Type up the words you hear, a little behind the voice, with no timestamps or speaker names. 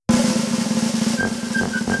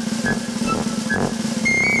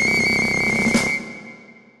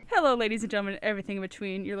Hello, ladies and gentlemen, everything in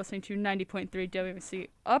between. You're listening to 90.3 WMC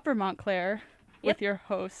Upper Montclair with your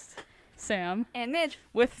host, Sam. And Midge.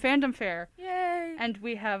 With FandomFare. Yay! And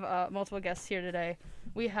we have multiple guests here today.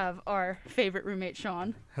 We have our favorite roommate,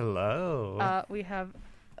 Sean. Hello. We have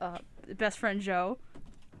best friend, Joe.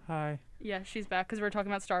 Hi. Yeah, she's back because we're talking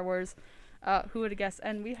about Star Wars. Who would have guessed?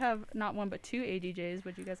 And we have not one but two ADJs.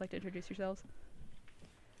 Would you guys like to introduce yourselves?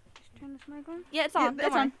 Just turn this mic on? Yeah, it's on. Yeah,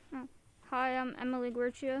 it's on. Oh. Hi, I'm Emily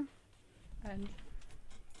Guercia. And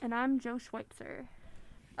I'm Joe Schweitzer.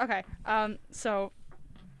 Okay, so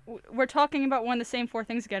we're talking about one of the same four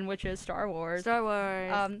things again, which is Star Wars. Star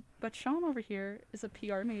Wars. But Sean over here is a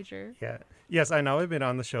PR major. Yeah. Yes, I know I've been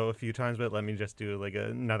on the show a few times, but let me just do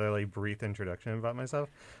another brief introduction about myself.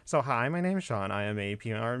 So hi, my name is Sean. I am a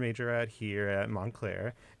PR major here at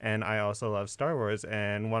Montclair, and I also love Star Wars.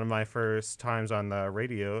 And one of my first times on the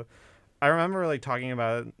radio, I remember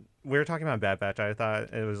we were talking about Bad Batch. I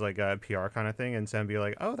thought it was like a PR kind of thing, and Sam be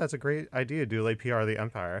like, "Oh, that's a great idea. Do PR of the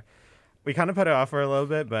Empire." We kind of put it off for a little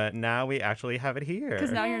bit, but now we actually have it here.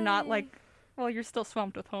 Because now you're not well, you're still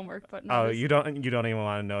swamped with homework, but you don't even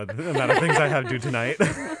want to know the amount of things I have due tonight.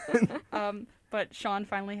 But Sean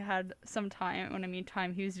finally had some time. When I mean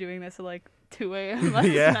time, he was doing this at like 2 a.m.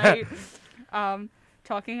 last night,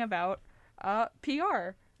 talking about PR.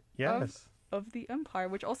 Yes. Of the Empire,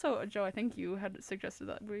 which also, Joe, I think you had suggested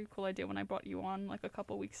that really cool idea when I brought you on like a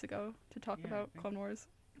couple weeks ago to talk about Clone Wars.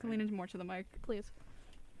 You can lean into more to the mic, please.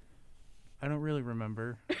 I don't really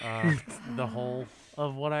remember the whole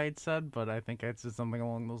of what I had said, but I think I said something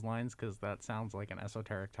along those lines because that sounds like an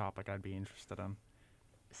esoteric topic I'd be interested in.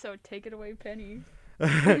 So take it away, Penny.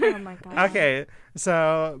 Oh my god. Okay,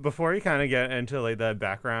 so before we kind of get into like the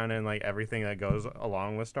background and like everything that goes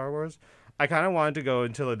along with Star Wars, I kind of wanted to go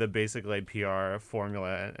into like the basic like PR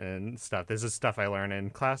formula and stuff. This is stuff I learned in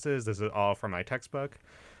classes. This is all from my textbook.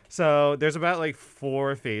 So there's about like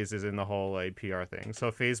 4 phases in the whole like PR thing. So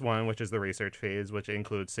phase 1, which is the research phase, which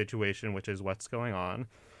includes situation, which is what's going on,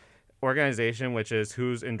 organization, which is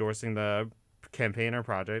who's endorsing the campaign or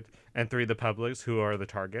project, and 3, the publics, who are the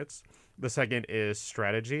targets. The second is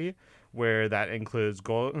strategy, where that includes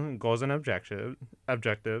goals and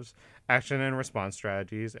objectives, action and response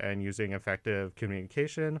strategies, and using effective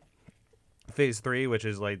communication. Phase 3, which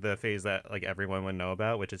is like the phase that like everyone would know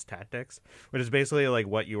about, which is tactics, which is basically like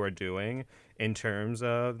what you are doing in terms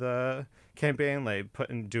of the campaign, like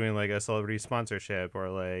doing like a celebrity sponsorship or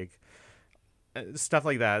like stuff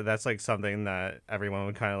like that. That's like something that everyone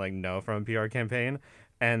would kind of like know from a PR campaign.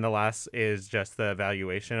 And the last is just the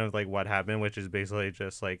evaluation of like what happened, which is basically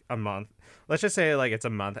just like a month. Let's just say like it's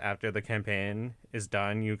a month after the campaign is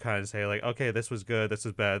done. You kind of say like, okay, this was good, this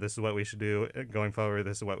was bad, this is what we should do going forward,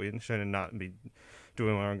 this is what we should not be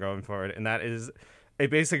doing when we're going forward. And that is a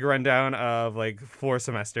basic rundown of like 4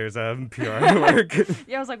 semesters of PR work.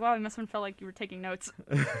 Yeah, I was like, wow, you must have felt like you were taking notes.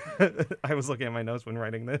 I was looking at my notes when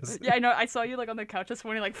writing this. Yeah, I know. I saw you like on the couch this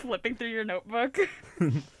morning, like flipping through your notebook.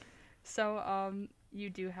 So, you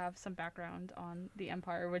do have some background on the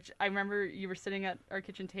Empire, which I remember you were sitting at our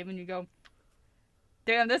kitchen table and you go,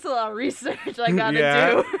 damn, there's a lot of research I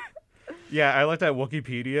gotta do. Yeah, I looked at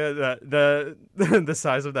Wikipedia. The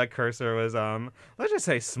size of that cursor was let's just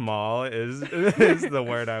say small is the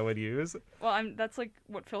word I would use. Well, that's like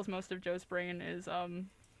what fills most of Joe's brain is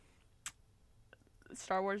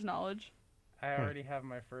Star Wars knowledge. I already have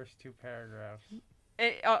my first 2 paragraphs.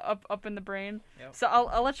 Up in the brain. Yep. So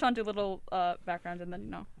I'll let Sean do a little background, and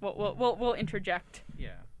then we'll interject.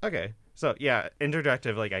 Yeah. Okay. So yeah,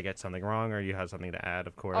 interjective, like I get something wrong or you have something to add,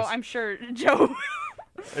 of course. Oh, I'm sure Joe.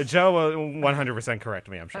 Joe will 100% correct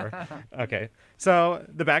me, I'm sure. Okay. So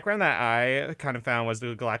the background that I kind of found was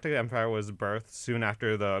the Galactic Empire was birthed soon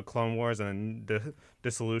after the Clone Wars and the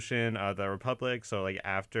dissolution of the Republic. So like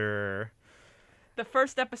after the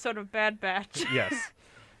first episode of Bad Batch. Yes.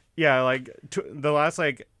 Yeah, like the last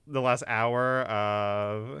hour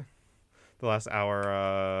of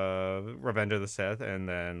Revenge of the Sith, and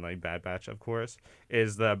then like Bad Batch, of course,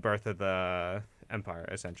 is the birth of the Empire,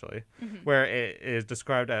 essentially, where it is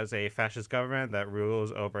described as a fascist government that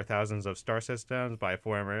rules over thousands of star systems by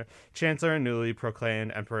former Chancellor and newly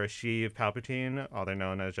proclaimed Emperor Sheev Palpatine, otherwise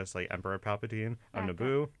known as just like Emperor Palpatine of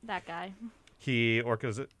Naboo. That guy. He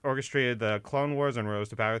orchestrated the Clone Wars and rose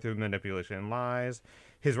to power through manipulation and lies.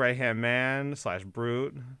 His right-hand man /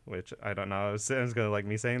 brute, which I don't know if Sam's going to like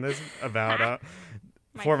me saying this, about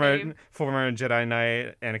My former fave. former Jedi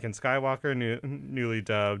Knight Anakin Skywalker, newly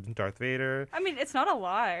dubbed Darth Vader. I mean, it's not a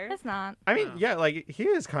lie. It's not. I mean, yeah, like he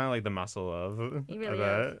is kind of like the muscle of He really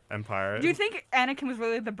the Empire. Do you think Anakin was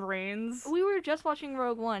really the brains? We were just watching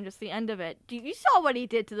Rogue One, just the end of it. You saw what he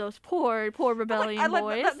did to those poor rebellion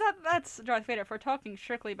boys. That's Darth Vader. If we're talking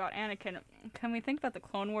strictly about Anakin, can we think about the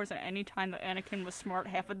Clone Wars at any time that Anakin was smart?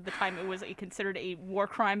 Half of the time it was considered a war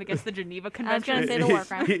crime against the Geneva Convention. I was gonna say the war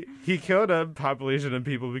crime. He killed a population of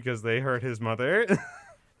people because they hurt his mother.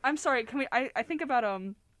 I'm sorry. Can we? I think about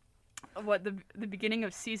the beginning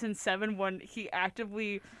of season 7 when he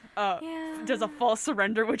actively does a false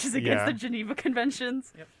surrender, which is against the Geneva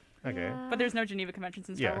Conventions. Yep. Okay. Yeah. But there's no Geneva Conventions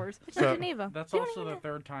in Star Wars. It's So- not Geneva. That's They don't also even the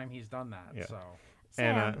third time he's done that. Yeah. So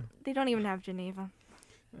And, Sam, they don't even have Geneva.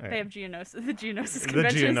 They have Geonosis, the Geonosis the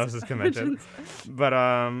Conventions. Geonosis Convention. But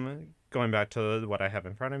going back to what I have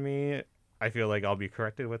in front of me, I feel like I'll be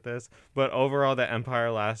corrected with this. But overall, the Empire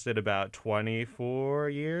lasted about 24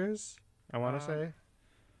 years, I want to say.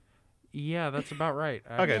 yeah, that's about right.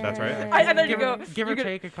 Okay, that's right. I thought you go. Give or you go-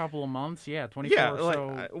 take a couple of months. Yeah, 24. Yeah, like,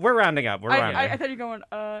 so we're rounding up. We're rounding I up. thought you were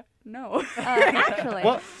going. No. Actually,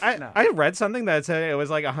 Well, No. I read something that said it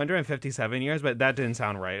was like 157 years, but that didn't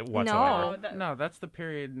sound right whatsoever. no, that's the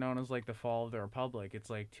period known as like the fall of the Republic.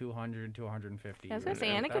 It's like 200 to 150. I was gonna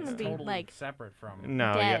say, years. Anakin That's would be, totally like, separate from.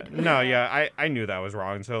 No, Dead. yeah, no, yeah. I knew that was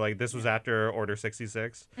wrong. So like this was after Order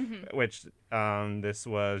 66, which this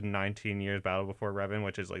was 19 years Battle Before Revan,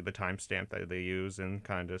 which is like the timestamp that they use in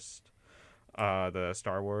kind of just the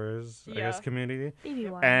Star Wars I guess Yeah. community.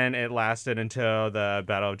 BB-1. And it lasted until the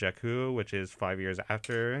Battle of Jakku, which is 5 years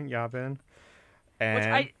after Yavin.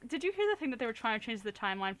 And Did you hear the thing that they were trying to change the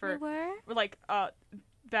timeline They for were like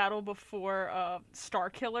Battle Before Star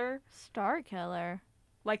Killer, Star Killer.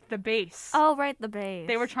 like the base? Oh, right, the base.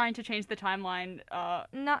 They were trying to change the timeline.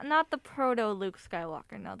 Not the proto Luke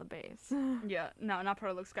Skywalker, no, the base. Yeah, no, not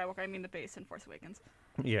Proto Luke Skywalker. I mean the base in Force Awakens.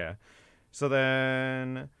 yeah. So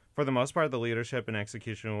then, for the most part, the leadership and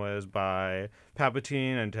execution was by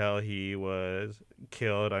Palpatine until he was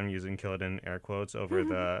killed. I'm using killed in air quotes over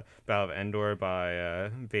the Battle of Endor by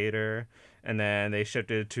Vader. And then they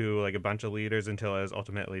shifted to like a bunch of leaders until it was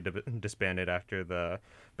ultimately disbanded after the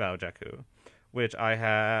Battle of Jakku, which I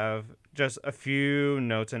have just a few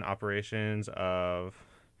notes and operations of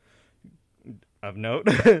note.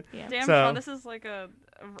 Yeah. Damn, So- Sean, this is like a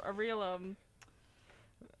real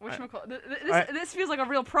this feels like a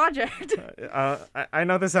real project. I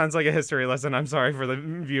know this sounds like a history lesson. I'm sorry for the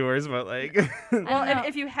viewers, but like, Well, know.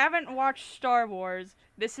 if you haven't watched Star Wars,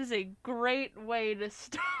 this is a great way to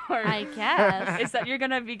start. I guess. Is that you're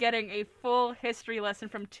gonna be getting a full history lesson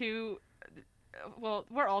from two. Well,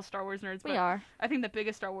 we're all Star Wars nerds, but We are. I think the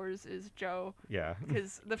biggest Star Wars is Joe, yeah.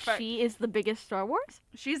 because the fact She is the biggest Star Wars?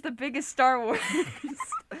 she's the biggest Star Wars.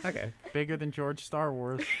 Okay. Bigger than George Star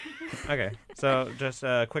Wars. Okay. So just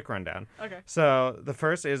a quick rundown. Okay. So the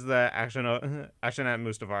first is the action at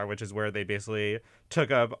Mustafar, which is where they basically took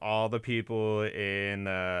up all the people in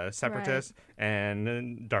the Separatists,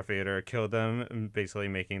 and Darth Vader killed them, basically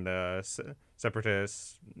making the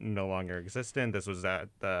Separatists no longer existent. This was at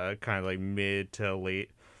the kind of like mid to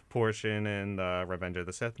late portion in the Revenge of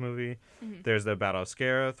the Sith movie. There's the Battle of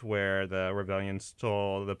Scarif, where the rebellion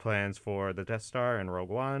stole the plans for the Death Star in Rogue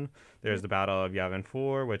One. There's the Battle of Yavin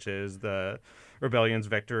 4, which is the rebellion's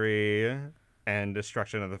victory and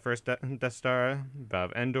destruction of the first Death Star.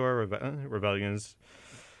 Battle of Endor, rebellion's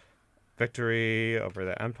victory over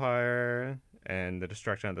the Empire and the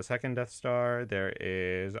destruction of the second Death Star. There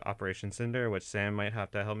is Operation Cinder, which Sam might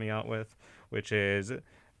have to help me out with, which is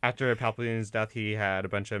after Palpatine's death, he had a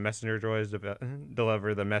bunch of messenger droids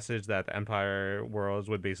deliver the message that the Empire worlds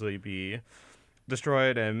would basically be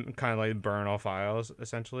destroyed and kind of like burn all files,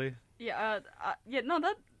 essentially. Yeah.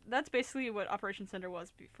 That's basically what Operation Cinder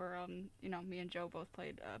was before. Me and Joe both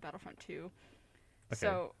played Battlefront 2. Okay.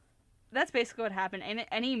 So that's basically what happened. And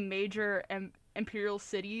any major imperial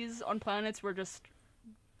cities on planets were just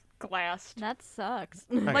glassed. That sucks.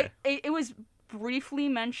 Okay. Like it was briefly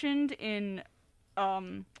mentioned in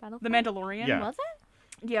The Mandalorian. Yeah. Was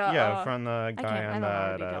it? Yeah. Yeah, from the guy can't- I on don't know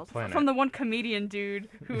the that details. planet. from the one comedian dude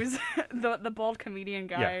who's the bald comedian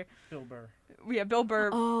guy. Bill Burr. Yeah, Bill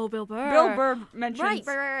Burr. Oh, Bill Burr. Bill Burr mentions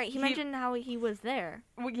Right. He he- mentioned how he was there.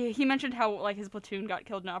 Well, yeah, he mentioned how like his platoon got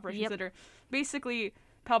killed in Operation Yep. Cinder. Basically,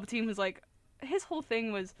 Palpatine was like, his whole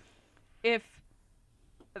thing was, if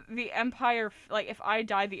the Empire, like if I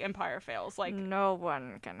die, the Empire fails. Like, No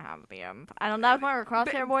one can have the Empire. I don't know. That's more of a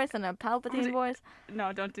Crosshair voice than a Palpatine voice.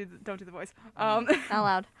 no, don't do the voice. Not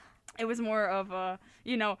loud. It was more of a,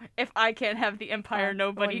 if I can't have the Empire,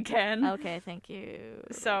 nobody one- can. Okay, thank you.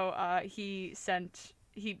 So he sent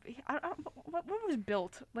what was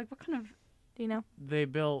built? Like, what kind of... Do you know? They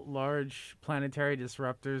built large planetary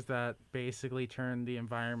disruptors that basically turned the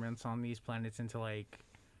environments on these planets into like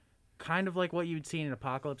kind of like what you'd see in an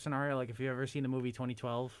apocalypse scenario. Like if you've ever seen the movie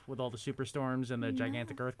 2012 with all the superstorms and the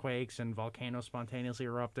gigantic earthquakes and volcanoes spontaneously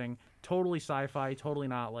erupting. Totally sci-fi, totally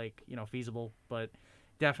not like, feasible, but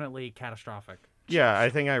definitely catastrophic. Yeah, I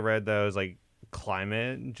think I read those like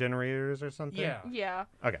climate generators or something. Yeah.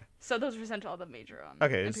 Okay. So those were sent to all the major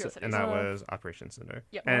Okay, Imperial cities. and that was Operation Cinder.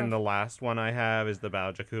 Yep. And the last one I have is the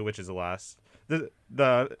Battle of Jakku, which is the last.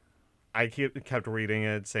 I kept reading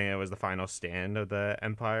it saying it was the final stand of the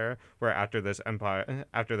Empire, where after this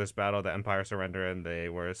battle, the Empire surrendered and they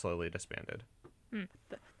were slowly disbanded.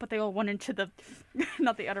 But they all went into the,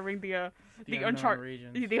 not the Outer Ring, the unknown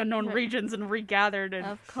regions. the unknown regions and regathered. And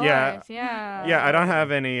Of course, Yeah. yeah. Yeah, I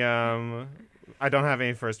don't have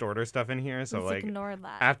any First Order stuff in here, so Let's like ignore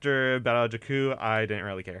that. after Battle of Jakku, I didn't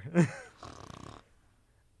really care.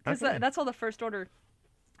 because Okay. that's all the First Order.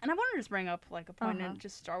 And I wanted to just bring up like a point in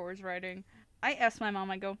just Star Wars writing. I asked my mom,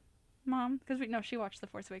 I go, Mom, because she watched The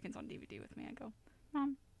Force Awakens on DVD with me. I go,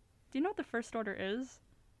 Mom, do you know what the First Order is?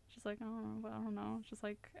 She's like, oh, I don't know. It's just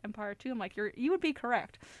like Empire 2. I'm like, you would be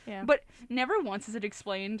correct. Yeah. But never once is it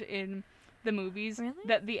explained in the movies Really?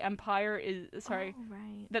 that the Empire is, sorry, Oh,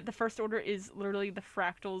 right. that the First Order is literally the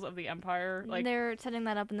fractals of the Empire. Like, They're setting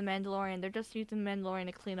that up in The Mandalorian. They're just using The Mandalorian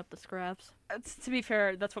to clean up the scraps. to be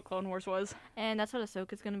fair, that's what Clone Wars was. And that's what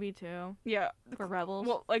Ahsoka's going to be, too. Yeah. For Rebels.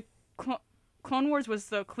 Well, like, Clone Wars was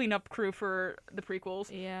the cleanup crew for the prequels.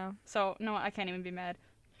 Yeah. So, no, I can't even be mad.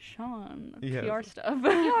 Sean, Yes. PR stuff.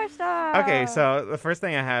 Your stuff. Okay, so the first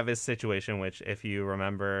thing I have is situation, which if you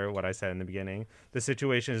remember what I said in the beginning, the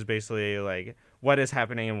situation is basically like what is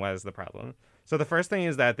happening and what is the problem. So the first thing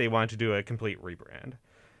is that they want to do a complete rebrand.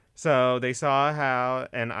 So they saw how,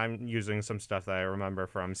 and I'm using some stuff that I remember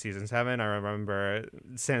from season 7. I remember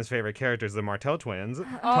Sam's favorite characters, the Martell twins,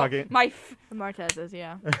 talking. My The Martezes,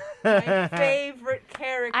 yeah. my favorite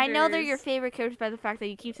characters. I know they're your favorite characters by the fact that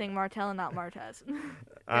you keep saying Martell and not Martez.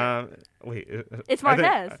 Wait, It's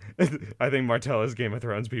I think Martell is Game of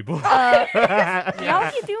Thrones people.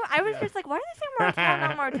 No, you do. I was just like, why do they say Martell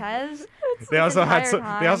and not Martez? They also had entire some.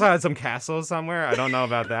 time. They also had some castles somewhere. I don't know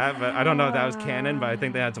about that, but I don't know if that was canon. But I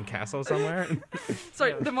think they had some castles somewhere.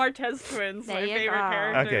 Sorry, the Martez twins. There My you favorite go.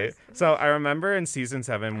 characters. Okay, so I remember in season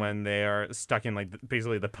 7 when they are stuck in like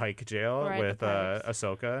basically the Pike jail Right, with the Pikes.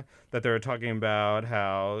 Ahsoka, that they were talking about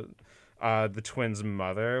how the twins'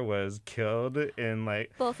 mother was killed in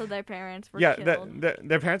like Both of their parents were yeah, killed.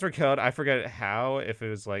 their parents were killed. I forget how. If it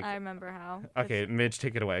was like I remember how. okay, Midge,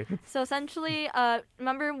 take it away. So essentially,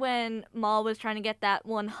 remember when Maul was trying to get that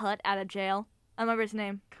one hut out of jail? I remember his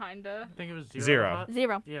name. Kinda. I think it was Zero. Hut.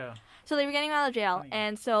 Zero. Yeah. So they were getting out of jail, Funny.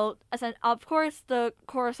 and so of course the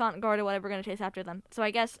Coruscant guard or whatever are gonna chase after them. So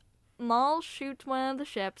I guess Maul shoots one of the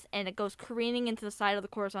ships, and it goes careening into the side of the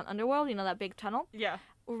Coruscant underworld. You know that big tunnel, Yeah.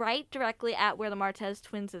 right directly at where the Martez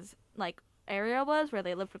twins' like area was, where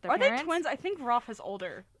they lived with their Are parents. they twins? I think Raph is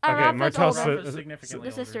older. Okay, Raph is Martell's older. Raph is significantly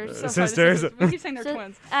The older. sisters. So sorry, the Sisters. We keep saying they're So-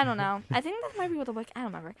 twins. I don't know. I think that might be what the book. I don't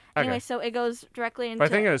remember. Okay. Anyway, so it goes directly into But I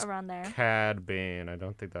think it was around there. Cad Bane. I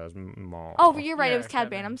don't think that was Maul. Oh, you're right. Yeah, It was Cad Cad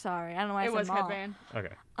Bane. Bane. I'm sorry. I don't know why I It said was Maul. Cad Bane.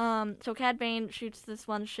 Okay. So Cad Bane shoots this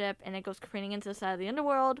one ship, and it goes careening into the side of the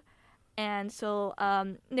underworld. And so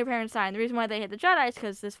their parents die. And the reason why they hate the Jedi is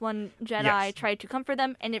because this one Jedi Yes. tried to comfort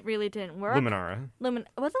them, and it really didn't work. Luminara. Was it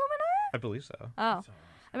Luminara? I believe so. Oh, I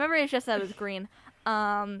remember it's just that it was green.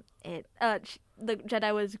 The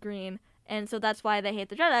Jedi was green, and so that's why they hate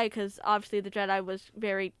the Jedi, because obviously the Jedi was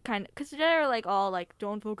very kind. Because the Jedi are like all like,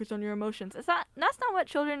 don't focus on your emotions. That's not what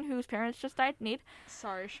children whose parents just died need.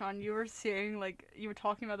 Sorry, Sean. You were saying like you were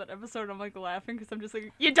talking about that episode. And I'm like laughing because I'm just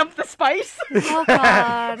like, you dumped the spice. Oh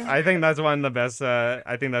God. I think that's one of the best.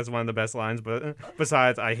 I think that's one of the best lines. But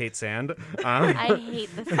besides, I hate sand. I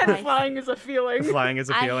hate this. And flying is a feeling. Flying is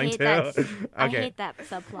a I feeling hate too. that. Okay. I hate that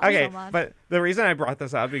subplot Okay, so much. but the reason I brought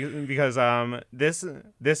this up because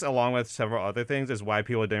this along with several other things is why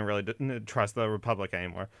people didn't really trust the Republic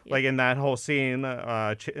anymore. Yeah. Like in that whole scene,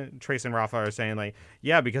 Trace and Rafa are saying like,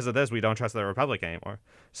 yeah, because of this we don't trust the Republic anymore.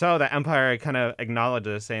 So the Empire kind of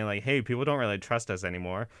acknowledges, saying like, hey, people don't really trust us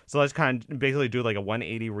anymore. So let's kind of basically do like a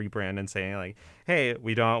 180 rebrand and saying like, hey,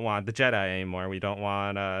 we don't want the Jedi anymore. We don't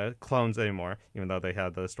want clones anymore, even though they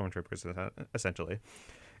had the stormtroopers essentially.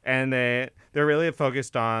 And they're really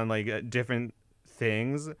focused on like different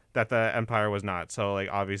things that the Empire was not. So like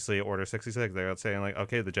obviously Order 66, they're saying like,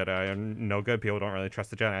 okay, the Jedi are no good. People don't really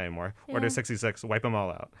trust the Jedi anymore. Yeah. Order 66, wipe them all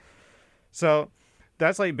out. So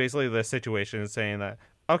that's like basically the situation, is saying that,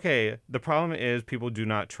 okay, the problem is people do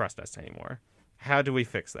not trust us anymore. How do we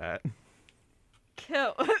fix that?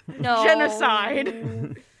 Kill. No.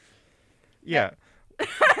 Genocide. Yeah.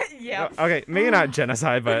 Yeah. Okay, maybe not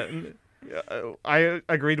genocide, but I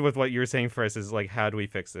agreed with what you were saying first. Is like, how do we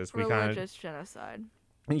fix this? We kind Religious genocide.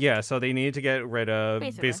 of so they need to get rid of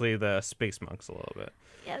Basically. basically the space monks a little bit.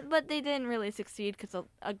 Yeah, but they didn't really succeed because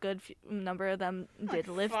a good number of them did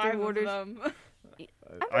live 5 through of orders. them.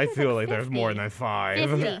 I think feel like like there's more 50. than 5.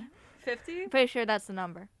 50. Yeah. 50? Pretty sure that's the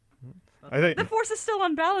number. I think The force is still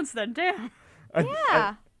unbalanced then. Damn.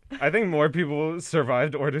 Yeah. I think more people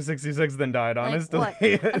survived Order 66 than died, Like, honestly. what?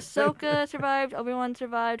 Ahsoka survived. Obi-Wan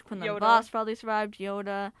survived. Quinlan Yoda. Voss probably survived.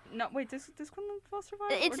 Yoda. No, wait. Does Quinlan Voss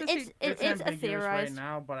survive? It's Or does he- it's a ambiguous theorized. right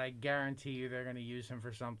now, but I guarantee you they're gonna use him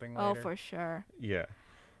for something Oh, later. for sure. Yeah.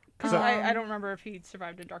 'Cause So- I don't remember if he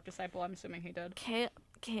survived in Dark Disciple. I'm assuming he did.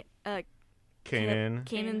 Kanan.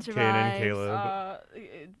 Kanan survived. Caleb.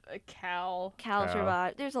 Cal. Cal Cal.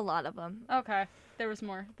 survived. There's a lot of them. Okay. There was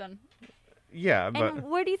more than. Yeah, but And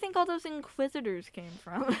where do you think all those Inquisitors came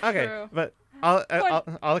from? okay, True. but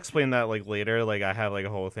I'll explain that like later. Like I have like a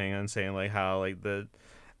whole thing on saying like how like the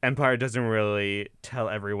Empire doesn't really tell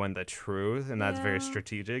everyone the truth, and that's very Yeah.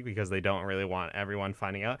 strategic because they don't really want everyone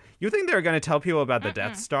finding out. You think they're gonna tell people about the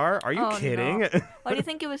Death Star? Are you Oh, kidding? no. Why do you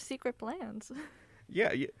think it was secret plans?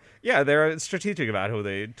 yeah, they're strategic about who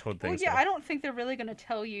they told Well, things. yeah, to. I don't think they're really gonna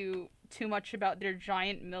tell you too much about their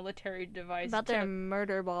giant military device. About their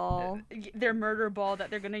murder ball. their murder ball that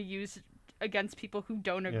they're gonna use against people who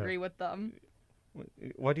don't agree with them.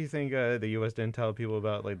 What do you think the U.S. didn't tell people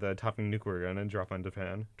about like the topping nuclear gun and drop on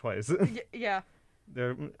Japan twice? Yeah.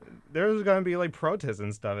 There's gonna be like protests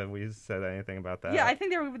and stuff if we said anything about that. Yeah, I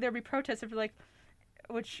think there'd be protests if like,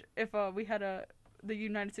 if we had the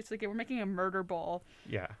United States like, we're making a murder ball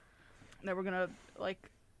Yeah. that we're gonna like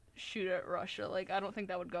shoot at Russia. Like, I don't think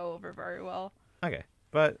that would go over very well. Okay,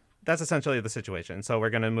 but that's essentially the situation. So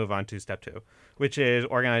we're gonna move on to step 2, which is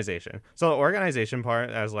organization. So the organization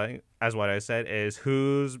part, as what I said, is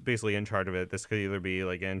who's basically in charge of it. This could either be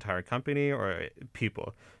like an entire company or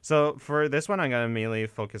people. So for this one, I'm gonna mainly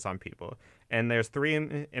focus on people, and there's 3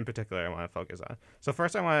 in particular I want to focus on. So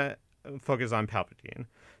first, I want to focus on Palpatine.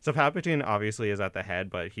 So Palpatine obviously is at the head,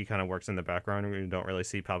 but he kind of works in the background. We don't really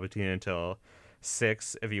see Palpatine until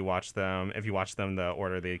 6 if you watch them the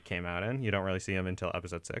order they came out in. You don't really see him until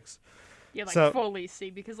episode 6. Yeah, like So- fully see,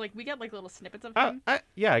 because like we get like little snippets of I him.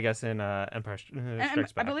 guess in Empire And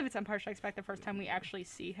Strikes I Back. believe it's Empire Strikes Back the first time we actually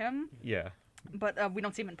see him, Yeah. but we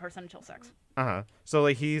don't see him in person until 6. So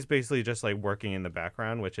like he's basically just like working in the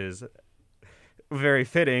background, which is very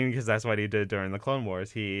fitting because that's what he did during the Clone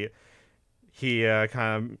Wars. He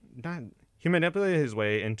manipulated his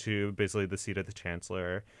way into basically the seat of the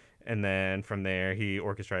Chancellor, and then from there he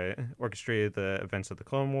orchestrated the events of the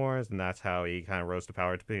Clone Wars, and that's how he kind of rose to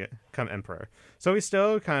power to become Emperor. So he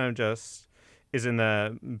still kind of just is in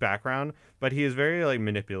the background, but he is very like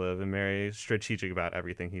manipulative and very strategic about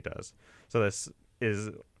everything he does. So this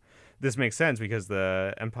makes sense because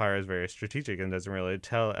the Empire is very strategic and doesn't really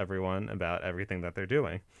tell everyone about everything that they're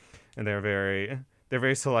doing, and they're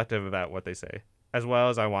very selective about what they say. As well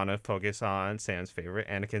as I want to focus on Sam's favorite,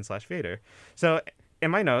 Anakin/Vader. So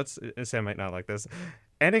in my notes, Sam might not like this,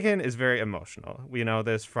 Anakin is very emotional. We know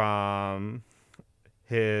this from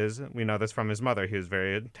his mother. He was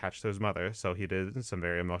very attached to his mother, so he did some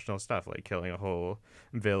very emotional stuff, like killing a whole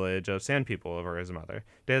village of sand people over his mother.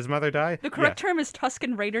 Did his mother die? The correct term is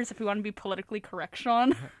Tusken Raiders if we want to be politically correct,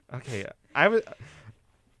 Sean. Okay,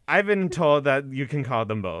 I've been told that you can call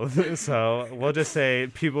them both, so we'll just say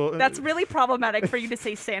people. That's really problematic for you to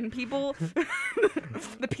say sand people.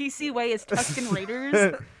 The PC way is Tusken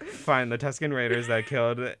Raiders. Fine, the Tusken Raiders that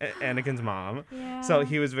killed Anakin's mom. Yeah. So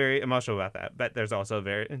he was very emotional about that. But there's also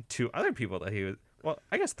 2 other people that he was. Well,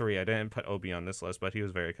 I guess 3. I didn't put Obi on this list, but he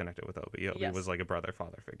was very connected with Obi. Obi Yes. was like a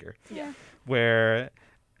brother-father figure. Yeah. Where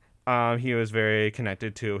he was very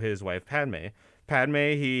connected to his wife Padme. Padme,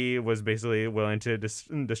 he was basically willing to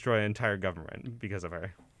destroy an entire government because of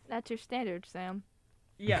her. That's your standard, Sam.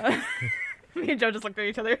 Yeah. Me and Joe just looked at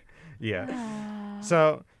each other. Yeah.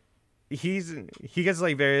 So he gets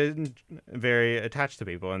like very, very attached to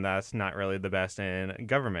people, and that's not really the best in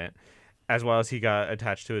government. As well as he got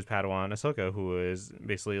attached to his Padawan Ahsoka, who is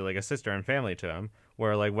basically like a sister and family to him.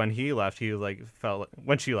 Where like when he left, he like felt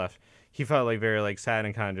when she left, he felt like very like sad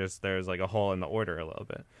and kind of just there's like a hole in the order a little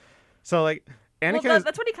bit. So like Anakin. Well,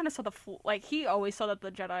 that's when he kind of saw like he always saw that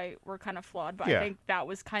the Jedi were kind of flawed, but Yeah. I think that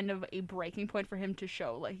was kind of a breaking point for him to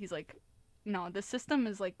show like he's like, no, the system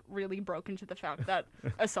is like really broken to the fact that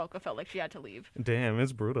Ahsoka felt like she had to leave. Damn,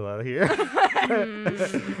 it's brutal out here.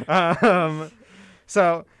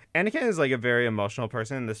 So Anakin is like a very emotional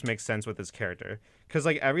person, and this makes sense with his character because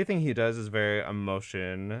like everything he does is very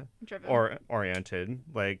emotion Driven. or oriented.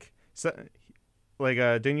 Like so,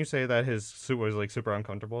 didn't you say that his suit was like super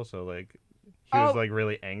uncomfortable? So like he was Oh. like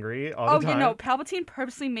really angry all the time. Yeah, no. Palpatine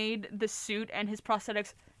purposely made the suit and his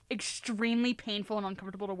prosthetics extremely painful and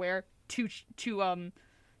uncomfortable to wear to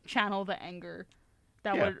channel the anger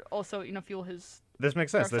that Yeah. would also fuel his. This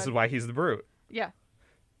makes sense. Dark This side. is why he's the brute. Yeah.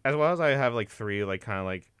 As well as I have like three like kind of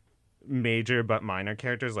like major but minor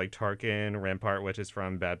characters like Tarkin, Rampart, which is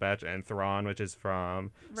from Bad Batch, and Thrawn, which is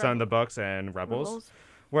from some of the books and Rebels.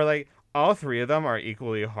 Where like all three of them are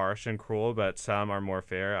equally harsh and cruel, but some are more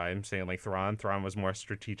fair. I'm saying like Thrawn. Thrawn was more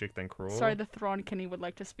strategic than cruel. Sorry, the Thrawn Kinney would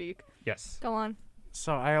like to speak. Yes. Go on.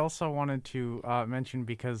 So I also wanted to mention,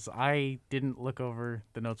 because I didn't look over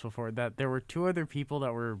the notes before, that there were two other people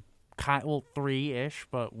that were three-ish,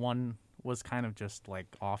 but one was kind of just like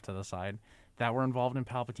off to the side, that were involved in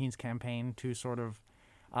Palpatine's campaign to sort of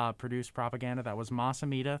produce propaganda. That was Mas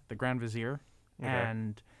Amedda, the Grand Vizier,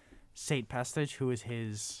 and Sate Pestage, who is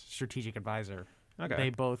his strategic advisor. Okay. They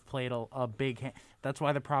both played a big that's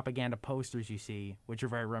why the propaganda posters you see, which are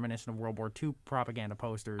very reminiscent of World War II propaganda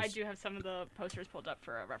posters. I do have some of the posters pulled up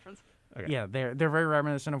for a reference. Okay. Yeah, they're very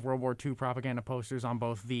reminiscent of World War II propaganda posters on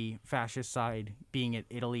both the fascist side, being it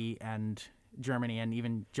Italy and Germany, and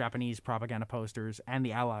even Japanese propaganda posters, and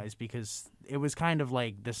the Allies, because it was kind of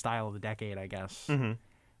like the style of the decade, I guess. Mm-hmm.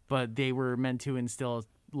 But they were meant to instill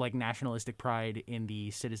like nationalistic pride in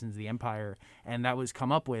the citizens of the empire, and that was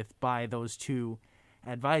come up with by those two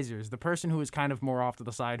advisors. The person who was kind of more off to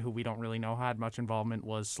the side, who we don't really know had much involvement,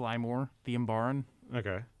 was Sly Moore, the Umbaran.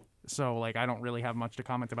 Okay. So like I don't really have much to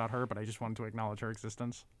comment about her, but I just wanted to acknowledge her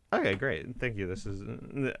existence. Okay, great. Thank you. This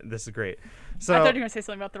is great. So I thought you were gonna say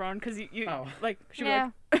something about Thrawn because you like she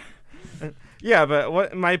Yeah. was like yeah, but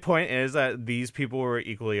what my point is that these people were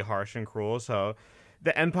equally harsh and cruel. So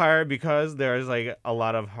the Empire, because there's like a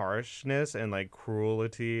lot of harshness and like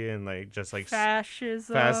cruelty and like just like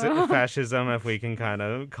fascism. fascism, if we can kind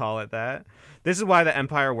of call it that. This is why the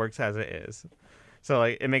Empire works as it is. So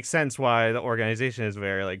like it makes sense why the organization is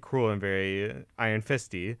very like cruel and very iron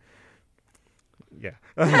fisty. Yeah.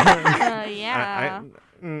 Yeah.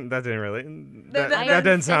 That didn't really. The That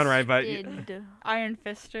didn't sound right, but Iron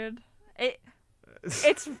fisted.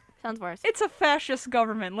 It's Sounds worse. it's a fascist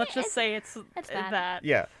government. Let's just say it's bad. that.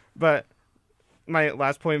 yeah. But my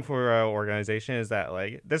last point for organization is that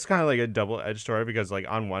like this is kind of like a double-edged sword, because like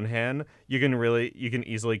on one hand you can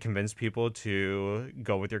easily convince people to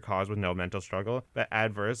go with your cause with no mental struggle, but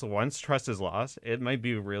adverse, once trust is lost, it might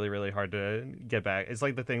be really, really hard to get back. It's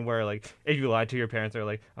like the thing where like if you lied to your parents, they're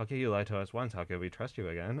like, okay, you lied to us once, how could we trust you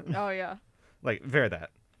again? Oh yeah. Like very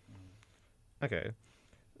that. Okay.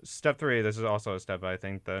 Step 3, this is also a step I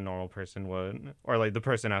think the normal person would, or like the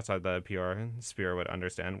person outside the PR sphere would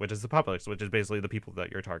understand, which is the publics, which is basically the people that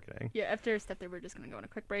you're targeting. Yeah. After step 3, we're just gonna go on a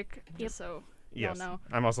quick break. Just so Yes. y'all know.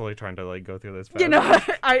 I'm also like trying to like go through this fast. You know,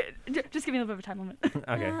 just give me a little bit of a time limit.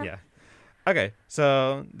 Okay, yeah. Okay,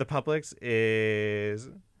 so the publics is...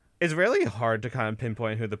 It's really hard to kind of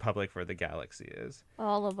pinpoint who the public for the galaxy is.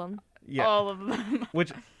 All of them. Yeah. All of them.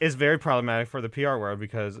 Which is very problematic for the PR world,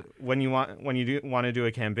 because when you want to do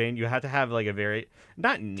a campaign, you have to have like a very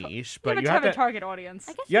not niche, but you you have have a to target audience.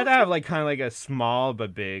 I guess you have to have like kind of like a small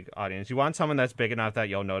but big audience. You want someone that's big enough that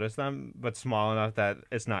you'll notice them, but small enough that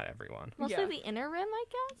it's not everyone. mostly Yeah. the inner rim, I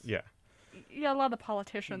guess. Yeah. Yeah, a lot of the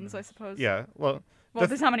politicians, I suppose. Yeah. Well, Well,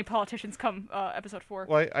 there's not many politicians come episode 4.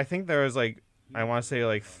 Well, I think there was like, I want to say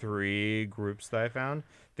like 3 groups that I found.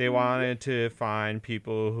 They wanted to find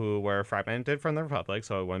people who were fragmented from the Republic,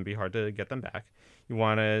 so it wouldn't be hard to get them back. You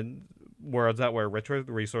wanted worlds that were rich with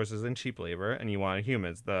resources and cheap labor, and you wanted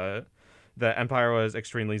humans. The Empire was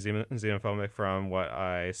extremely xenophobic from what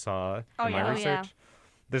I saw in my yeah. Oh, research. yeah.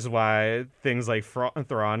 This is why things like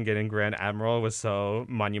Thrawn getting Grand Admiral was so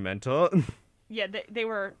monumental. Yeah, they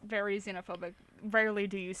were very xenophobic. Rarely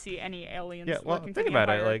do you see any aliens Yeah, well, working think for the about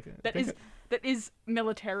it, Empire like, that is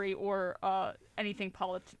military or anything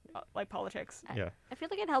like politics. Yeah. I feel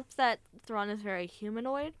like it helps that Thrawn is very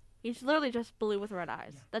humanoid. He's literally just blue with red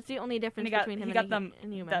eyes. That's the only difference between him and a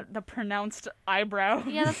human. the pronounced eyebrow.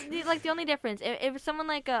 Yeah, that's like the only difference. If someone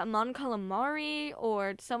like a Mon Calamari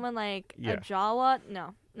or someone like Yeah. a Jawa,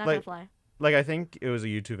 no, not Like- gonna fly. Like, I think it was a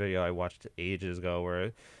YouTube video I watched ages ago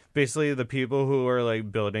where basically the people who were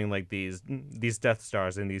like building like these Death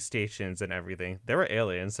Stars and these stations and everything, they were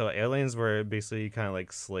aliens. So aliens were basically kind of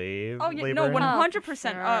like slave Oh yeah, labor. no, Oh,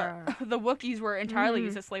 100%. sure. The Wookiees were entirely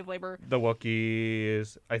used as slave labor. The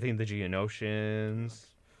Wookiees, I think the Geonosians,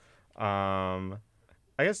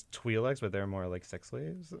 I guess Twi'leks, but they're more like sex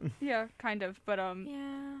slaves. Yeah, kind of. But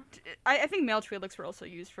Yeah. I think male Twi'leks were also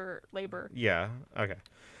used for labor. Yeah. Okay.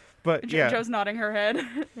 But yeah. Joe's nodding her head.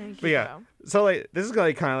 Thank But you, yeah. Joe. So like this is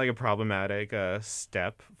like kind of like a problematic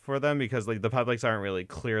step for them because like the publics aren't really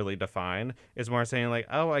clearly defined. It's more saying like,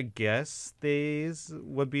 oh, I guess these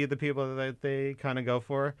would be the people that they kind of go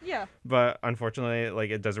for. Yeah. But unfortunately,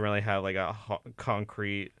 like it doesn't really have like a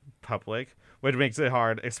concrete public, which makes it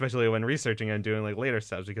hard, especially when researching and doing like later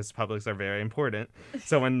steps because publics are very important.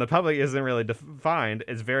 So when the public isn't really defined,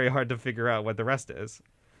 it's very hard to figure out what the rest is.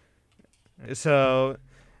 So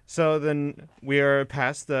then we are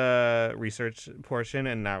past the research portion,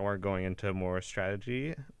 and now we're going into more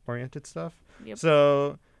strategy-oriented stuff. Yep.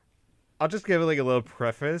 So I'll just give it like a little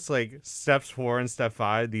preface. Like steps 4 and step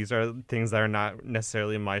 5, these are things that are not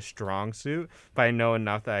necessarily my strong suit, but I know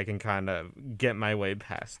enough that I can kind of get my way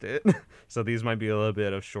past it. So these might be a little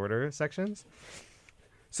bit of shorter sections.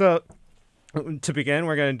 So to begin,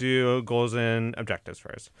 we're going to do goals and objectives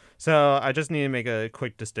first. So I just need to make a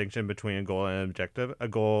quick distinction between a goal and an objective. A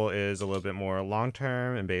goal is a little bit more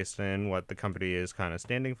long-term and based in what the company is kind of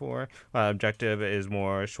standing for. Objective is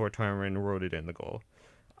more short-term and rooted in the goal.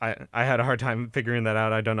 I had a hard time figuring that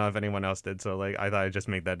out. I don't know if anyone else did, so like I thought I'd just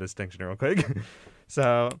make that distinction real quick.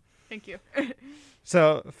 So Thank you.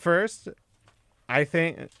 so first, I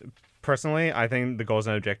think the goals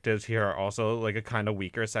and objectives here are also like a kind of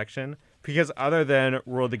weaker section because other than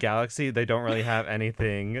rule the galaxy, they don't really have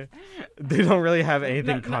anything. They don't really have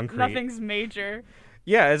anything concrete. Nothing's major.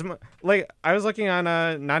 Yeah, it's like I was looking on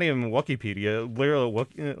not even Wikipedia, literal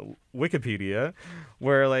Wikipedia,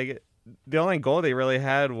 where like the only goal they really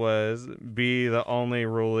had was be the only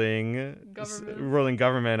ruling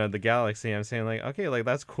government of the galaxy. I'm saying like, okay, like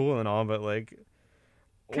that's cool and all, but like,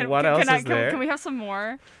 what else is there? Can we have some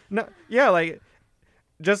more? No, yeah, like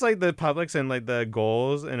just like the publics and like the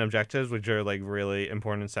goals and objectives, which are like really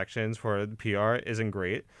important sections for PR, isn't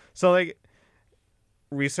great. So like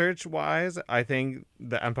research wise, I think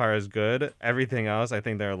the Empire is good. Everything else, I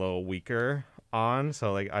think they're a little weaker on.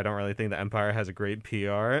 So like I don't really think the Empire has a great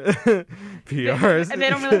PRs. And they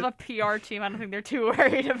don't really have a PR team. I don't think they're too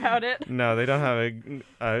worried about it. No, they don't have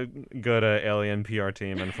a good alien PR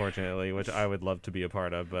team, unfortunately, which I would love to be a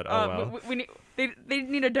part of. But oh well. They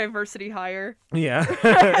need a diversity hire.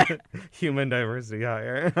 Yeah, human diversity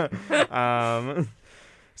hire.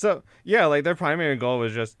 So yeah, like their primary goal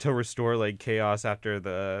was just to restore like chaos after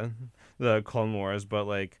the Clone Wars, but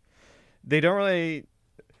like they don't really.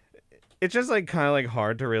 It's just like kind of like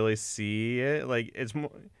hard to really see it. Like it's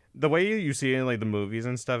more the way you see it in like the movies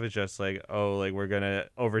and stuff is just like, oh, like we're gonna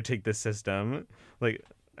overtake the system. Like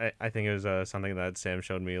I think it was something that Sam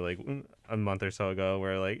showed me like a month or so ago,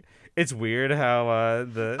 where like it's weird how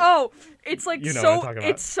it's like you know so what I'm talking about.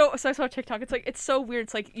 it's so I saw TikTok. It's so weird.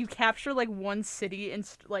 It's like you capture like one city and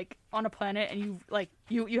like on a planet, and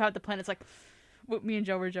you have the planet. It's like. Me and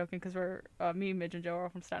Joe were joking because me, Midge, and Joe are all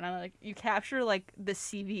from Staten Island. Like, you capture, like, the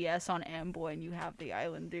CVS on Amboy and you have the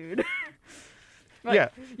island, dude. Like, yeah.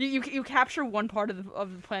 You capture one part of the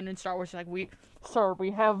planet in Star Wars. You're like, we've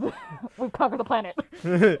conquered the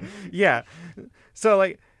planet. Yeah. So,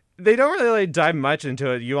 like, they don't really, like, dive much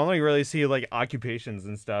into it. You only really see, like, occupations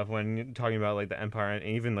and stuff when you're talking about, like, the Empire and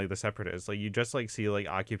even, like, the Separatists. Like, you just, like, see, like,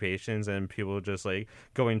 occupations and people just, like,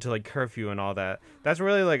 going to, like, curfew and all that. That's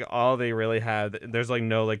really, like, all they really had. There's, like,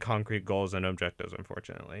 no, like, concrete goals and objectives,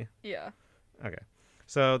 unfortunately. Yeah. Okay.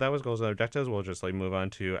 So that was goals and objectives. We'll just like move on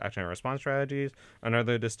to action and response strategies.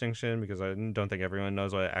 Another distinction, because I don't think everyone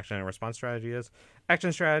knows what action and response strategy is.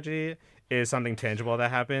 Action strategy is something tangible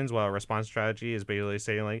that happens, while a response strategy is basically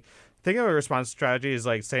saying like, think of a response strategy as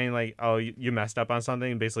like saying like, oh, you messed up on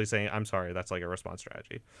something, and basically saying, I'm sorry. That's like a response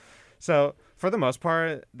strategy. So for the most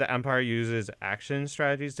part, the Empire uses action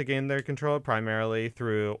strategies to gain their control, primarily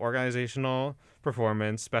through organizational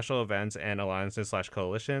performance, special events, and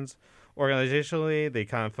alliances/coalitions. Organizationally, they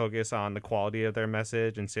kind of focus on the quality of their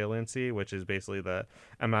message and saliency, which is basically the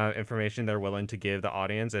amount of information they're willing to give the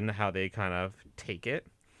audience and how they kind of take it.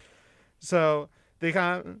 So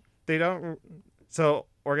so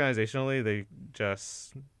organizationally, they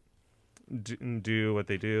just do what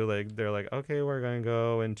they do. Like they're like, okay, we're gonna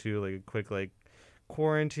go into like a quick like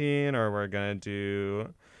quarantine, or we're gonna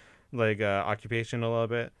do like occupation a little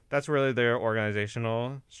bit. That's really their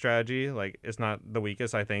organizational strategy. Like it's not the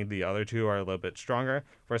weakest. I think the other two are a little bit stronger.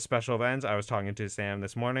 For special events, I was talking to Sam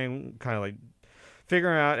this morning, kind of like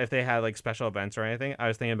figuring out if they had like special events or anything. I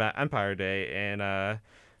was thinking about Empire Day and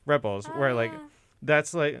Rebels, where like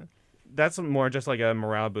that's like that's more just like a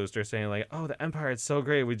morale booster, saying like, oh, the Empire is so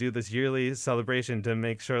great. We do this yearly celebration to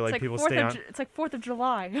make sure like people stay on. It's like 4th of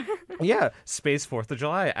July. Yeah, Space 4th of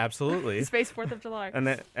July, absolutely. Space 4th of July.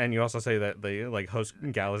 And you also say that they like host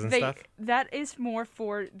galas and stuff. That is more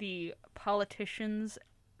for the politicians,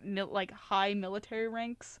 like high military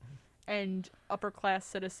ranks, and upper class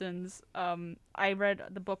citizens. I read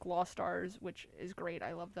the book Lost Stars, which is great.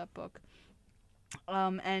 I love that book.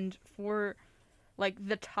 And for like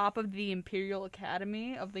the top of the Imperial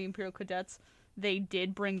Academy of the Imperial Cadets, they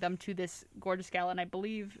did bring them to this gorgeous gala, and I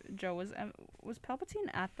believe Joe was Palpatine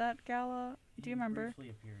at that gala. Do you remember? He briefly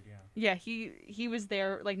appeared, yeah. Yeah, he was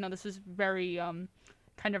there. Like, no, this was very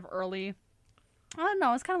kind of early. I don't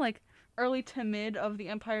know. It's kind of like early to mid of the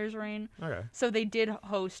Empire's reign. Okay. So they did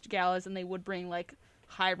host galas, and they would bring like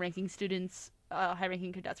high-ranking students,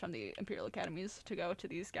 high-ranking cadets from the Imperial Academies to go to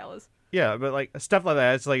these galas. Yeah, but like stuff like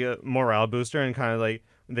that, it's like a morale booster, and kind of like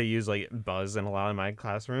they use like buzz in a lot of my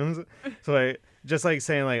classrooms. So like just like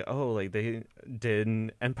saying like, oh, like they did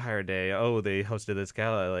an Empire Day, oh, they hosted this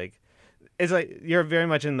gala, like it's like you're very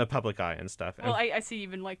much in the public eye and stuff. Well, I see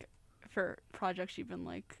even like for projects you've been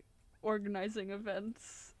like organizing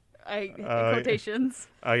events. Quotations.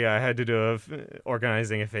 Oh yeah, I had to do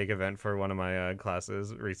organizing a fake event for one of my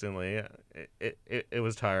classes recently. It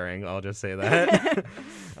was tiring. I'll just say that.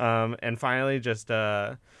 And finally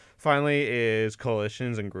is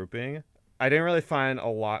coalitions and grouping. I didn't really find a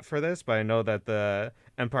lot for this, but I know that the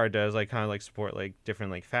Empire does like kind of like support like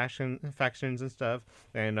different like factions and stuff.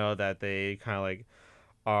 And I know that they kind of like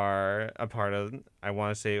are a part of, I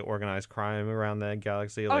want to say, organized crime around the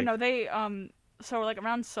galaxy. Oh no, they so like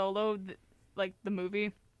around Solo, like the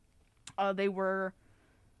movie, they were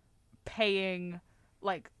paying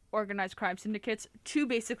like organized crime syndicates to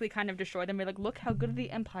basically kind of destroy them. They're like, look how good the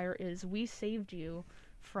Empire is. We saved you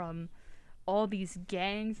from all these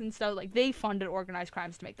gangs and stuff. Like they funded organized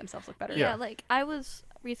crimes to make themselves look better. Yeah, like I was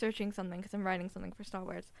researching something because I'm writing something for Star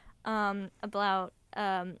Wars. About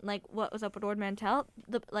like what was up with Ord Mantell.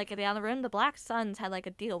 Like at the other room, the Black Suns had like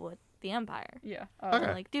a deal with the Empire. Yeah. To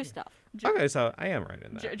like do stuff. Okay, so I am right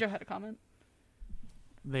in that. Joe had a comment.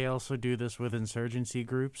 They also do this with insurgency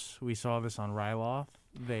groups. We saw this on Ryloth.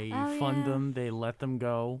 They fund them. They let them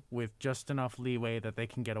go with just enough leeway that they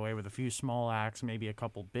can get away with a few small acts, maybe a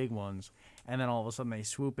couple big ones, and then all of a sudden they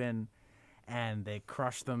swoop in and they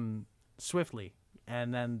crush them swiftly.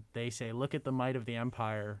 And then they say, "Look at the might of the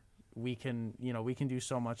Empire. We can do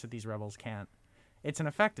so much that these rebels can't." It's an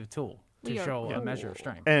effective tool to show a measure of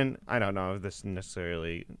strength. And I don't know if this is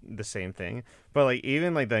necessarily the same thing, but like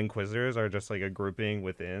even like the Inquisitors are just like a grouping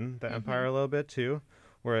within the Empire a little bit too.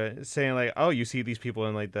 Where saying like, oh, you see these people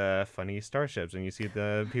in like the funny starships, and you see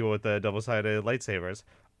the people with the double-sided lightsabers.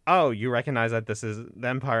 Oh, you recognize that this is the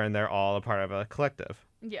Empire, and they're all a part of a collective.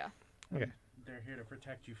 Yeah. Okay. They're here to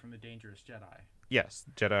protect you from the dangerous Jedi. Yes,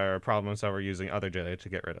 Jedi are problems, so we're using other Jedi to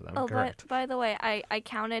get rid of them. Oh, correct. by the way, I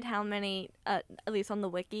counted how many, at least on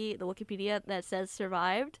the Wikipedia, that says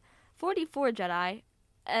survived. 44 Jedi.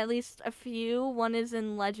 At least a few. One is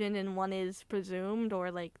in legend and one is presumed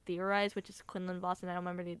or like theorized, which is Quinlan Voss, and I don't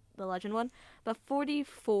remember the legend one. But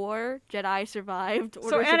 44 Jedi survived.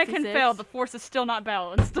 So Order Anakin 66. failed. The Force is still not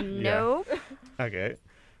balanced. Nope.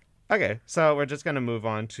 Okay, so we're just going to move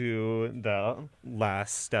on to the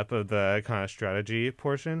last step of the kind of strategy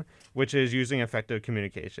portion, which is using effective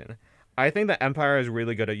communication. I think the Empire is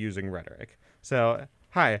really good at using rhetoric. So,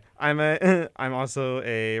 hi, I'm also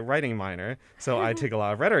a writing minor, so I take a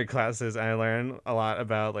lot of rhetoric classes, and I learn a lot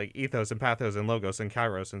about like ethos and pathos and logos and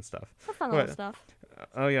kairos and stuff. Fun little stuff.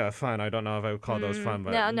 Oh yeah, fun. I don't know if I would call those fun,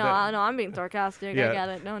 but No, I'm being sarcastic. Yeah. I get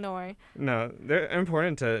it. No, don't worry. No, they're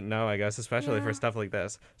important to know, I guess, especially for stuff like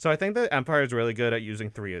this. So I think the Empire is really good at using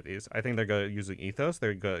 3 of these. I think they're good at using ethos,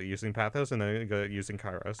 they're good at using pathos, and they're good at using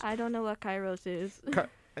kairos. I don't know what Kairos is.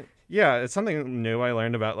 Yeah, it's something new I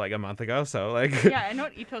learned about like a month ago. So like. Yeah, I know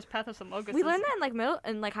what ethos, pathos, and logos. We learned that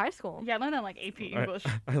in high school. Yeah, I learned that in like AP English.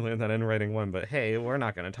 I learned that in writing 1, but hey, we're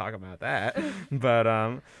not going to talk about that.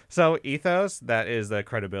 But so ethos, that is the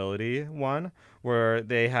credibility one, where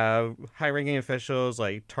they have high-ranking officials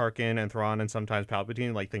like Tarkin and Thrawn and sometimes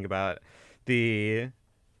Palpatine. Like think about the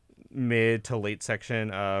mid to late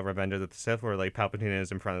section of Revenge of the Sith, where like Palpatine is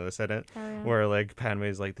in front of the Senate, where like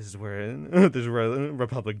Padme's like, this is where the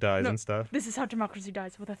Republic dies and stuff. This is how democracy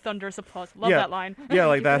dies, with a thunderous applause. Love that line. Yeah,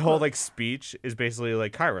 like that whole like speech is basically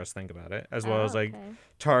like Kairos. Think about it, as well as like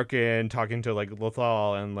Tarkin talking to like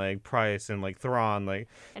Lothal and like Price and like Thrawn, like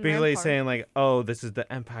and basically Rampart. Saying like, oh, this is the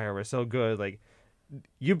Empire. We're so good. Like,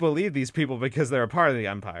 you believe these people because they're a part of the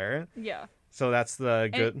Empire. Yeah. So that's the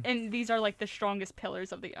good. And these are like the strongest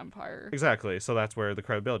pillars of the empire. Exactly. So that's where the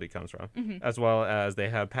credibility comes from, Mm-hmm. as well as they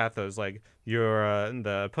have pathos like your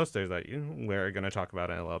the posters that we're going to talk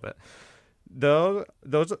about in a little bit. Though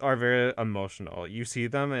those are very emotional. You see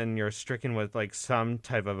them and you're stricken with like some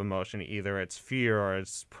type of emotion. Either it's fear or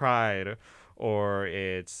it's pride or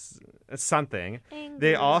it's something. Angry.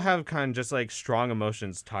 They all have kind of just like strong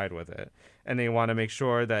emotions tied with it, and they want to make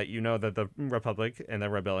sure that you know that the Republic and the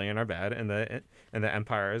Rebellion are bad, and the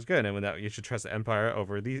Empire is good, and that you should trust the Empire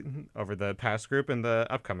over the past group and the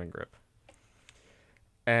upcoming group.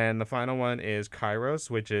 And the final one is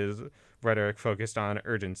Kairos, which is rhetoric focused on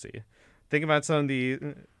urgency. Think about some of the,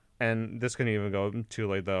 and this can even go to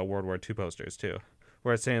like the World War II posters too,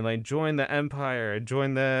 where it's saying like join the Empire,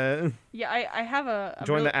 join the I have a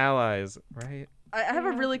join the Allies, right? I have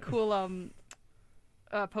a really cool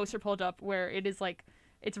poster pulled up where it is like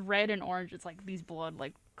it's red and orange. It's like these blood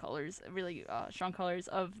like colors, really strong colors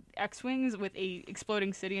of X-wings with a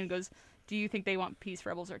exploding city, and goes, "Do you think they want peace,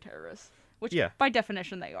 rebels, or terrorists?" Which by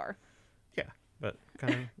definition they are. Yeah, but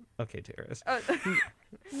kind of okay, terrorists.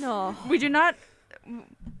 No. We do not.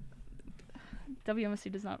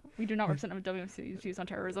 WMSC does not. We do not represent WMSC's views on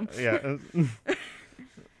terrorism. Yeah.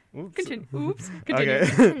 Oops. Continue. Okay.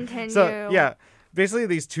 Continue. So yeah, basically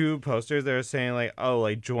these two posters they're saying like, oh,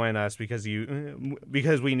 like join us because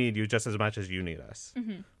we need you just as much as you need us.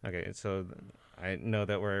 Mm-hmm. Okay, so I know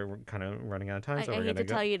that we're kind of running out of time, so I we're hate gonna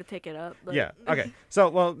to tell you to pick it up. But... Yeah. Okay. So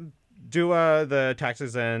well. Do the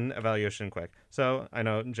taxes and evaluation quick. So I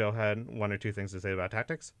know Joe had one or two things to say about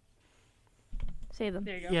tactics. Say them.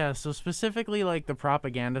 There you go. Yeah, so specifically like the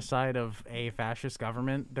propaganda side of a fascist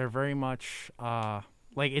government, they're very much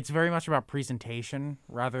like it's very much about presentation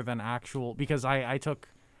rather than actual, because I took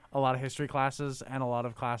a lot of history classes and a lot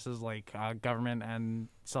of classes like government and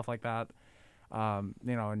stuff like that,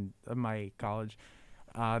 in my college.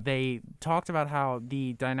 They talked about how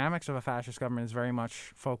the dynamics of a fascist government is very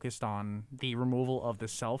much focused on the removal of the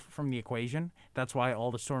self from the equation. That's why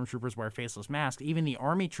all the stormtroopers wear faceless masks. Even the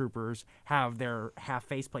army troopers have their half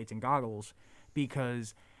faceplates and goggles,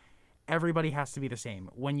 because everybody has to be the same.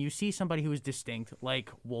 When you see somebody who is distinct,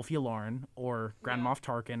 like Wolf Yularen or Grand Moff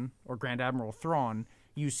Tarkin or Grand Admiral Thrawn,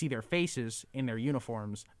 you see their faces in their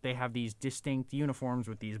uniforms. They have these distinct uniforms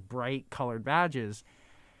with these bright colored badges.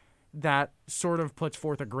 That sort of puts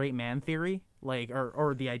forth a great man theory, like,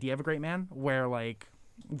 or the idea of a great man, where like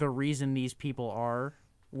the reason these people are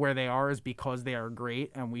where they are is because they are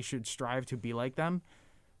great and we should strive to be like them.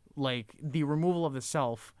 Like the removal of the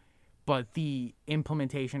self, but the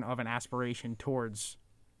implementation of an aspiration towards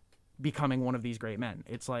becoming one of these great men.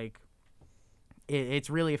 It's like it's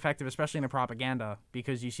really effective, especially in the propaganda,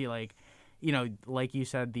 because you see like, like you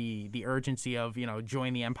said, the urgency of,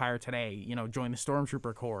 join the Empire today, join the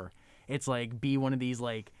Stormtrooper Corps. It's like, be one of these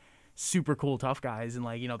like super cool tough guys and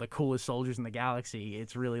like, the coolest soldiers in the galaxy.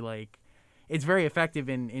 It's really like, it's very effective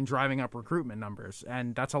in driving up recruitment numbers.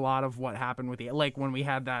 And that's a lot of what happened with like when we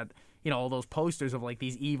had that, all those posters of like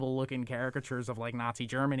these evil looking caricatures of like Nazi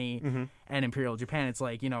Germany and Imperial Japan. It's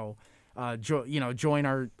like, join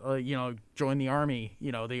our, join the army,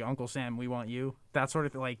 the Uncle Sam, we want you. That sort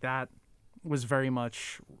of thing, like that was very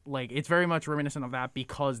much like, it's very much reminiscent of that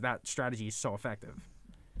because that strategy is so effective.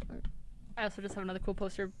 I also just have another cool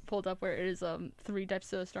poster pulled up where it is 3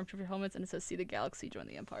 types of stormtrooper helmets, and it says "See the galaxy, join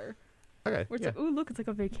the Empire." Okay. Where it's like, ooh, look, it's like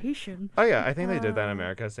a vacation. Oh yeah, I think they did that in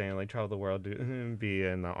America, saying like travel the world, be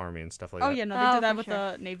in the army and stuff like that. Oh yeah, no, they did that with sure.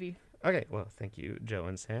 the Navy. Okay, well, thank you, Joe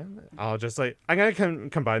and Sam. I'll just I'm gonna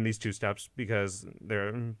combine these two steps because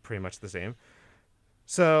they're pretty much the same.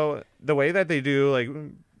 So the way that they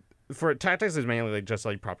do for tactics is mainly just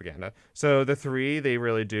propaganda. So the 3 they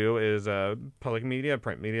really do is public media,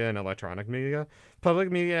 print media, and electronic media. Public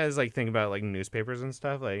media is think about newspapers and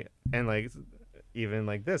stuff, and even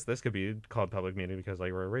this could be called public media because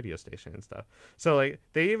we're a radio station and stuff. So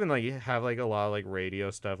they even have a lot of radio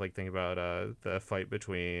stuff. Think about the fight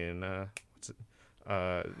between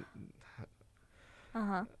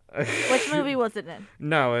Which movie was it in?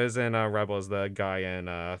 No, it was in Rebels, the guy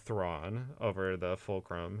in Thrawn over the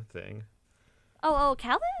Fulcrum thing. Oh,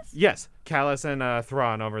 Callus? Yes, Callus and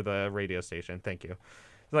Thrawn over the radio station. Thank you.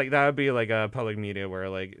 That would be a public media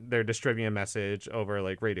where they're distributing a message over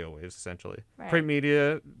radio waves essentially. Right. Print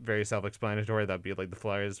media, very self-explanatory. That'd be the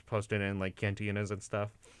flyers posted in cantinas and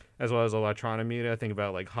stuff, as well as electronic media. Think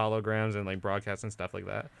about holograms and broadcasts and stuff like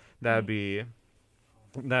that. That'd be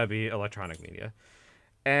electronic media.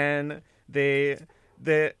 And the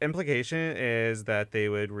implication is that they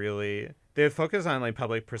would focus on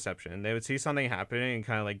public perception. They would see something happening and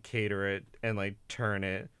kind of cater it and turn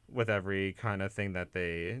it with every kind of thing that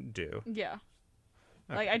they do. Yeah.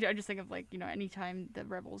 Okay. Like, I just think of, like, anytime the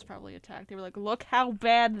rebels probably attacked, they were like, look how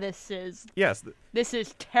bad this is. Yes. This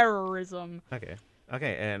is terrorism. Okay.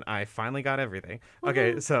 Okay, and I finally got everything.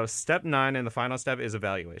 Okay, so step 9 and the final step is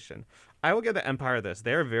evaluation. I will give the Empire this.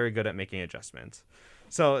 They're very good at making adjustments.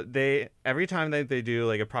 So every time they do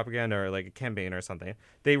like a propaganda or like a campaign or something,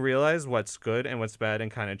 they realize what's good and what's bad and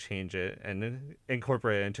kind of change it and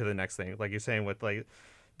incorporate it into the next thing. Like you're saying with like,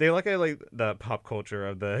 they look at like the pop culture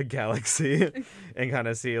of the galaxy and kind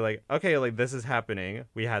of see like, okay, like this is happening.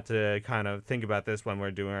 We had to kind of think about this when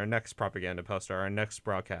we're doing our next propaganda post or our next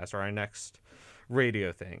broadcast or our next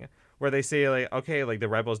radio thing, where they say like, okay, like the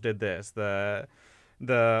rebels did this, the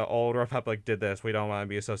old republic did this, we don't want to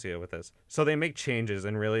be associated with this. So they make changes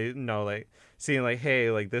and really know, like, seeing like,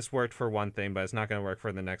 hey, like this worked for one thing but it's not going to work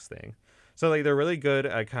for the next thing. So like they're really good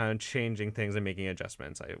at kind of changing things and making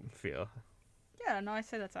adjustments, I feel. Yeah, no, I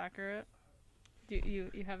say that's accurate. Do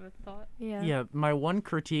you have a thought? Yeah, my one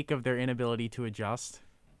critique of their inability to adjust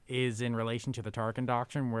is in relation to the Tarkin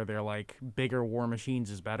doctrine, where they're like, bigger war machines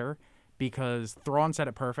is better. Because Thrawn said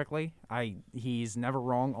it perfectly. He's never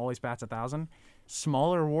wrong, always bats 1,000.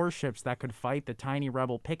 Smaller warships that could fight the tiny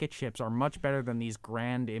rebel picket ships are much better than these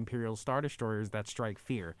grand Imperial Star Destroyers that strike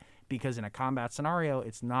fear. Because in a combat scenario,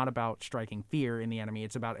 it's not about striking fear in the enemy.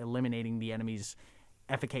 It's about eliminating the enemy's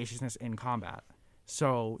efficaciousness in combat.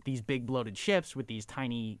 So these big bloated ships with these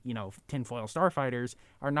tiny, tinfoil starfighters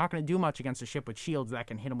are not going to do much against a ship with shields that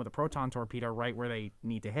can hit them with a proton torpedo right where they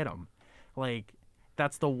need to hit them. Like,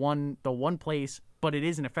 that's the one place, but it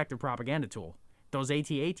is an effective propaganda tool. Those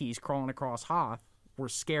AT-ATs crawling across Hoth were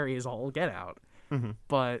scary as all get out. Mm-hmm.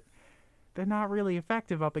 But they're not really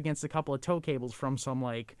effective up against a couple of tow cables from some,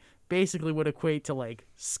 like, basically would equate to, like,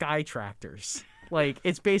 sky tractors. Like,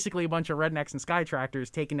 it's basically a bunch of rednecks and sky tractors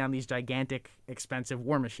taking down these gigantic, expensive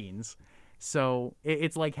war machines. So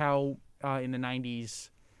it's like how in the 90s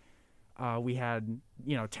we had,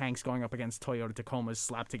 tanks going up against Toyota Tacomas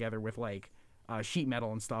slapped together with, like, sheet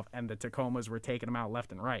metal and stuff, and the Tacomas were taking them out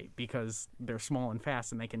left and right because they're small and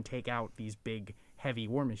fast and they can take out these big, heavy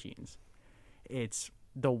war machines. It's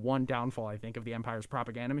the one downfall, I think, of the Empire's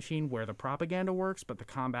propaganda machine, where the propaganda works, but the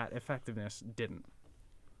combat effectiveness didn't.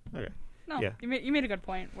 Okay. No, Yeah. you made a good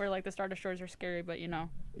point, where like the Star Destroyers are scary, but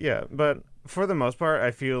Yeah, but for the most part,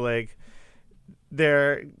 I feel like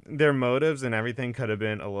their motives and everything could have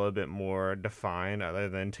been a little bit more defined other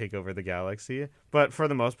than take over the galaxy. But for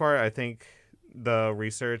the most part, I think the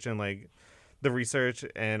research and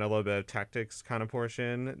a little bit of tactics kind of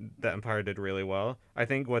portion, the Empire did really well. I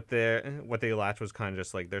think what they lacked was kind of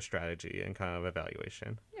just like their strategy and kind of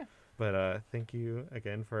evaluation. Yeah. But thank you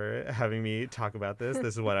again for having me talk about this.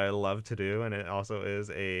 This is what I love to do, and it also is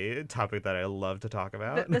a topic that I love to talk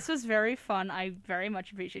about. This was very fun. I very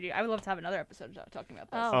much appreciate you. I would love to have another episode talking about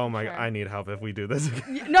this. Oh my god, I need help if we do this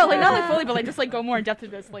again. No, like not like fully, but like just like go more in depth to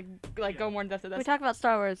this. Like go more in depth to this. We talk about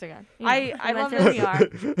Star Wars again. I love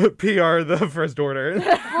it. PR the First Order.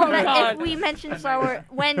 Well, if we mention Star Wars,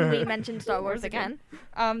 when we mention Star Wars again.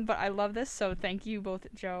 But I love this, so thank you both,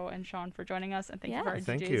 Joe and Sean, for joining us, and thank you for our DJs.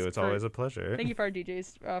 Thank you. It's always a pleasure. Thank you for our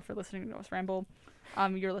DJs for listening to us ramble.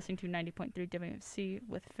 You're listening to 90.3 WMC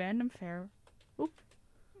with FandomFare. Oop.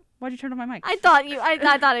 Why'd you turn off my mic? I thought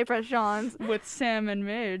I pressed Sean's. With Sam and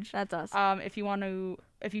Midge. That's us. If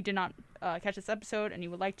you did not catch this episode and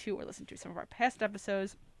you would like to, or listen to some of our past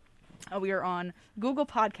episodes, we are on Google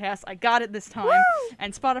Podcasts. I got it this time. Woo!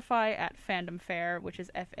 And Spotify at FandomFare, which is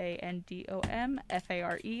FandomFare.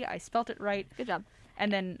 I spelt it right. Good job.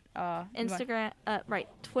 And then Instagram, right?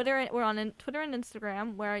 Twitter. We're on Twitter and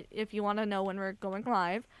Instagram. Where if you want to know when we're going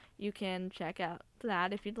live, you can check out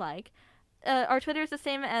that if you'd like. Our Twitter is the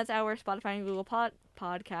same as our Spotify and Google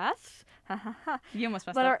podcasts. You almost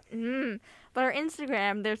messed up. But our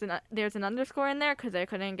Instagram, there's an underscore in there because I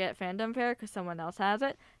couldn't get FandomFare because someone else has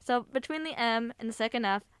it. So between the M and the second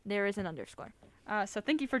F, there is an underscore. So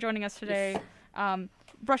thank you for joining us today.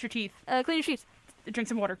 Brush your teeth. Clean your sheets. Drink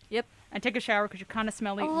some water. Yep. And take a shower because you're kind of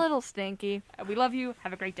smelly. A little stinky. We love you.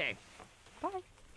 Have a great day. Bye.